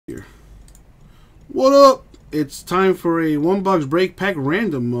What up? It's time for a one-box break pack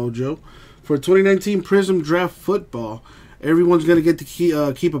random mojo for 2019 Prizm Draft Football. Everyone's going to get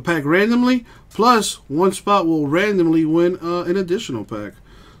to keep a pack randomly, plus one spot will randomly win an additional pack.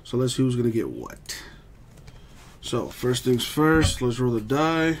 So let's see who's going to get what. So first things first, let's roll the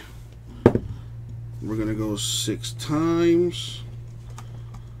die. We're going to go 6 times.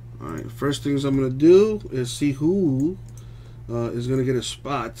 Alright, first things I'm going to do is see who is going to get a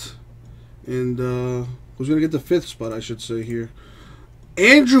spot. And who's going to get the 5th spot, I should say here.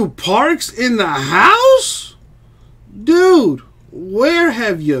 Andrew Parks in the house? Dude, where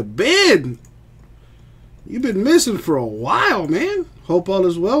have you been? You've been missing for a while, man. Hope all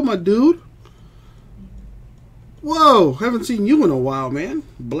is well, my dude. Whoa, haven't seen you in a while, man.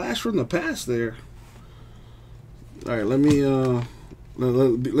 Blast from the past there. All right, let me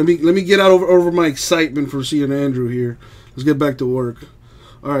get out over my excitement for seeing Andrew here. Let's get back to work.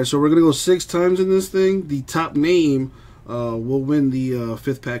 All right, so we're gonna go 6 times in this thing. The top name will win the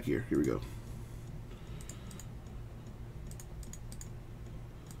 5th pack here. Here we go.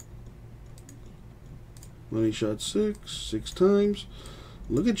 Money shot 6 times.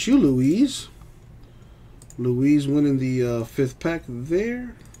 Look at you, Louise. Louise winning the 5th pack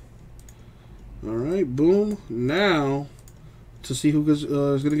there. All right, boom. Now to see who is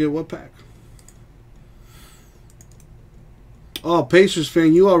gonna get what pack. Oh, Pacers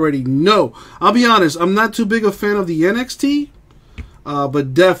fan, you already know. I'll be honest, I'm not too big a fan of the NXT,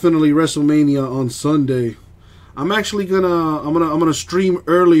 but definitely WrestleMania on Sunday. I'm actually gonna stream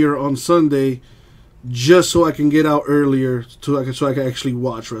earlier on Sunday, just so I can get out earlier, so I can actually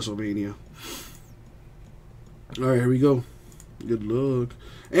watch WrestleMania. All right, here we go. Good luck,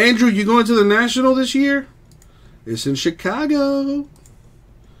 Andrew. You going to the National this year? It's in Chicago.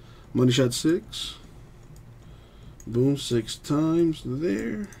 Money shot 6. Boom, 6 times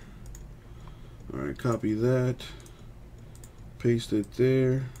there. Alright, copy that. Paste it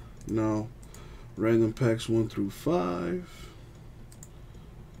there. Now, random packs 1 through 5.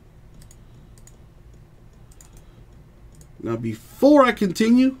 Now, before I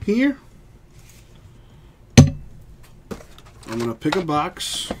continue here, I'm going to pick a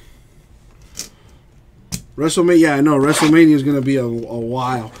box. WrestleMania, yeah, I know, WrestleMania is going to be a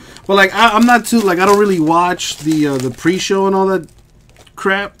while. But like I'm not too I don't really watch the pre-show and all that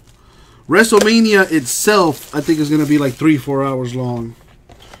crap. WrestleMania itself, I think, is gonna be like 3-4 hours long.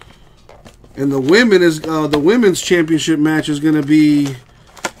 And the women's championship match is gonna be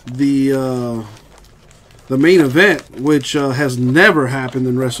the main event, which has never happened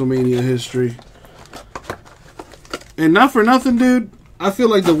in WrestleMania history. And not for nothing, dude, I feel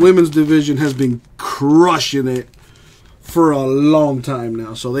like the women's division has been crushing it for a long time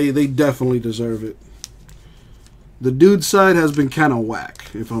now, so they definitely deserve it. The dude side has been kind of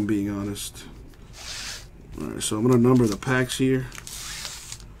whack, if I'm being honest. Alright, so I'm going to number the packs here.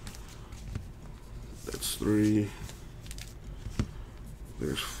 That's 3.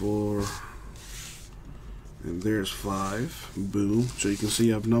 There's 4. And there's 5. Boom. So you can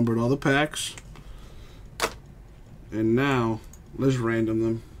see I've numbered all the packs. And now, let's random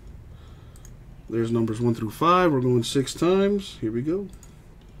them. There's numbers 1 through 5. We're going 6 times. Here we go.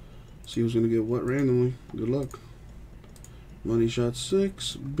 See who's going to get what randomly. Good luck. Money shot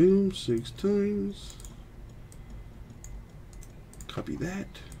 6. Boom. 6 times. Copy that.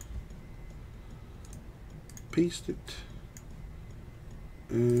 Paste it.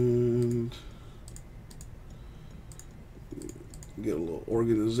 And get a little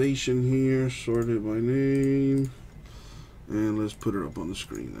organization here. Sort it by name. And let's put it up on the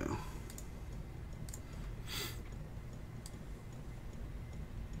screen now.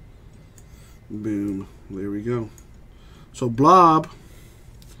 Boom. There we go. So Blob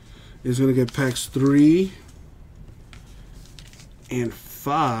is going to get packs 3 and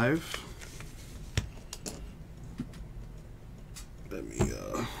 5. Let me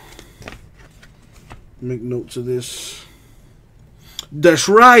make notes of this. That's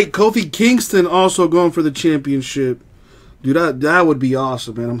right. Kofi Kingston also going for the championship. Dude, that would be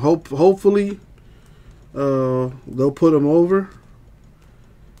awesome, man. Hopefully they'll put him over.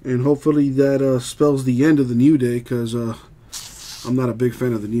 And hopefully that spells the end of the New Day, because I'm not a big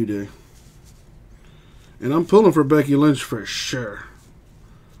fan of the New Day. And I'm pulling for Becky Lynch for sure.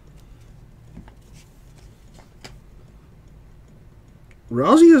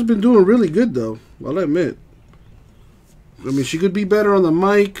 Rousey has been doing really good, though, I'll admit. I mean, she could be better on the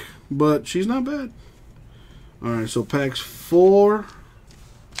mic, but she's not bad. Alright, so packs 4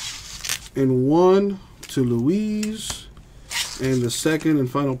 and 1 to Louise. And the second and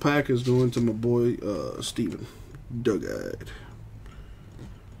final pack is going to my boy, Steven. Dug-eyed.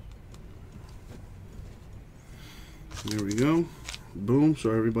 There we go. Boom.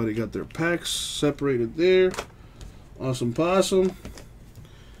 So everybody got their packs separated there. Awesome possum.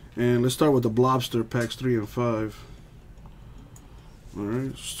 And let's start with the Blobster packs 3 and 5.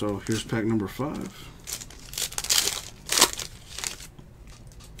 Alright, so here's pack number 5.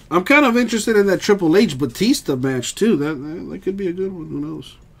 I'm kind of interested in that Triple H Batista match too. That could be a good one. Who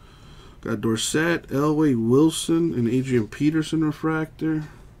knows? Got Dorsett, Elway, Wilson, and Adrian Peterson refractor.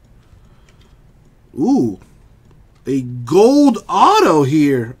 Ooh, a gold auto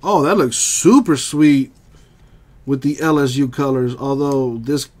here. Oh, that looks super sweet with the LSU colors. Although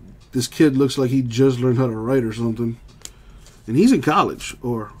this kid looks like he just learned how to write or something. And he's in college,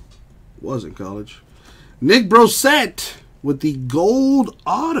 or was in college. Nick Brosette with the gold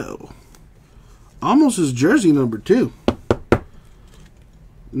auto. Almost his jersey number, too.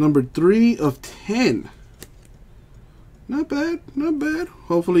 Number 3 of 10. Not bad, not bad.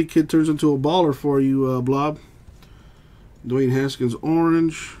 Hopefully kid turns into a baller for you, Blob. Dwayne Haskins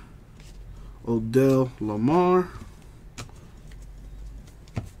orange. Odell Lamar.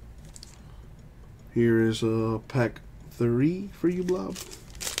 Here is pack 3 for you, Blob.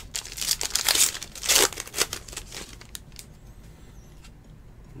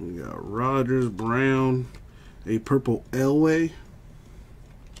 We got Rodgers, Brown, a purple Elway,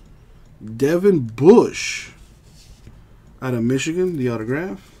 Devin Bush out of Michigan, the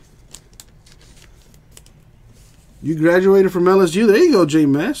autograph. You graduated from LSU. There you go,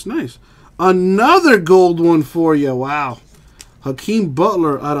 J-Mass. Nice. Another gold one for you. Wow. Hakeem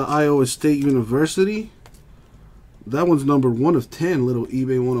Butler out of Iowa State University. That one's number 1 of 10. Little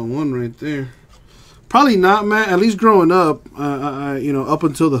eBay 101 right there. Probably not, Matt. At least growing up, you know, up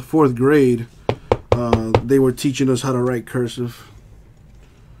until the 4th grade, they were teaching us how to write cursive.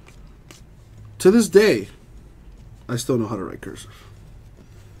 To this day, I still know how to write cursive.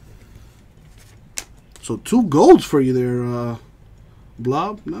 So 2 golds for you there,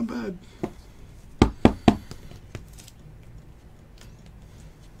 Blob. Not bad.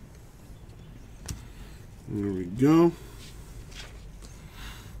 There we go.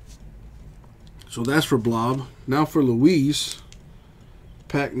 So that's for Blob. Now for Louise,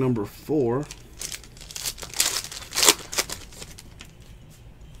 pack number 4.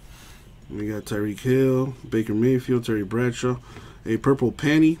 We got Tyreek Hill, Baker Mayfield, Terry Bradshaw, a purple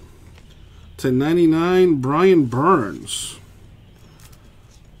penny, /99 Brian Burns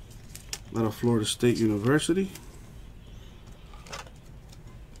out of Florida State University.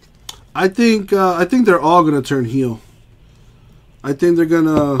 I think they're all gonna turn heel. I think they're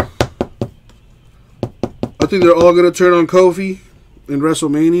all gonna turn on Kofi in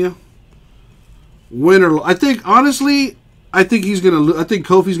WrestleMania. Win or I think honestly, I think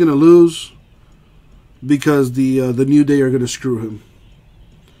Kofi's gonna lose because the New Day are gonna screw him.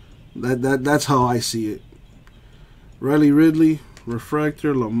 That's how I see it. Riley Ridley,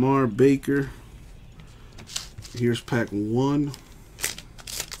 refractor, Lamar Baker. Here's pack 1.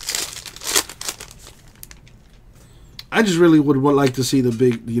 I just really would like to see the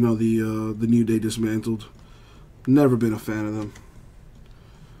big, you know, the New Day dismantled. Never been a fan of them.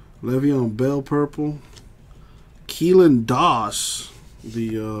 Le'Veon Bell purple. Keelan Doss,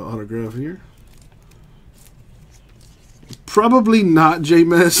 the autograph here. Probably not,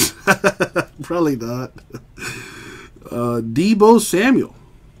 J-Mess. Probably not. Debo Samuel,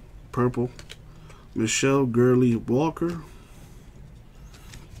 purple. Michelle Gurley Walker.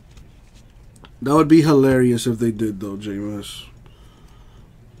 That would be hilarious if they did, though, J-Mess.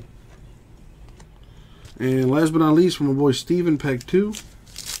 And last but not least, from my boy Steven, pack 2.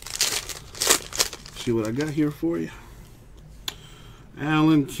 See what I got here for you.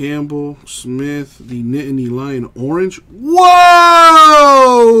 Allen, Campbell, Smith, the Nittany Lion orange. Whoa!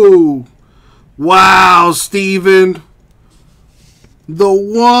 Wow, Steven. The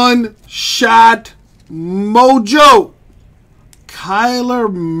one-shot mojo.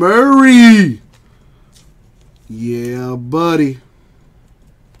 Kyler Murray. Yeah, buddy.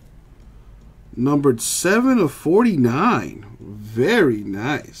 Numbered 7 of 49. Very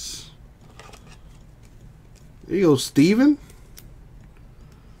nice. There you go, Steven.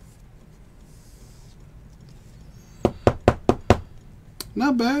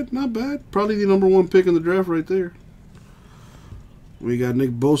 Not bad, not bad. Probably the number 1 pick in the draft right there. We got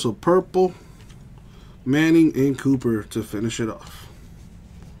Nick Bosa purple, Manning, and Cooper to finish it off.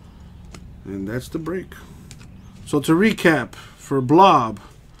 And that's the break. So to recap, for Blob,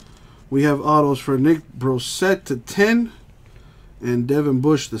 we have autos for Nick Brosette to 10 and Devin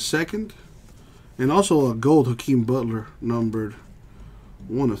Bush the 2nd. And also a gold Hakeem Butler numbered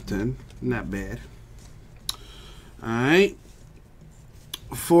 1 of 10. Not bad. Alright.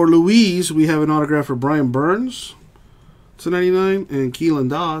 For Louise, we have an autograph for Brian Burns. /99, and Keelan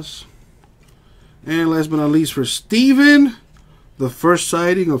Doss. And last but not least for Steven, the first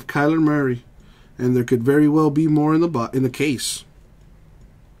sighting of Kyler Murray. And there could very well be more in the case.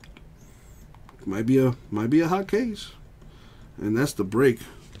 Might be a hot case. And that's the break.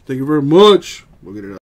 Thank you very much. We'll get it out.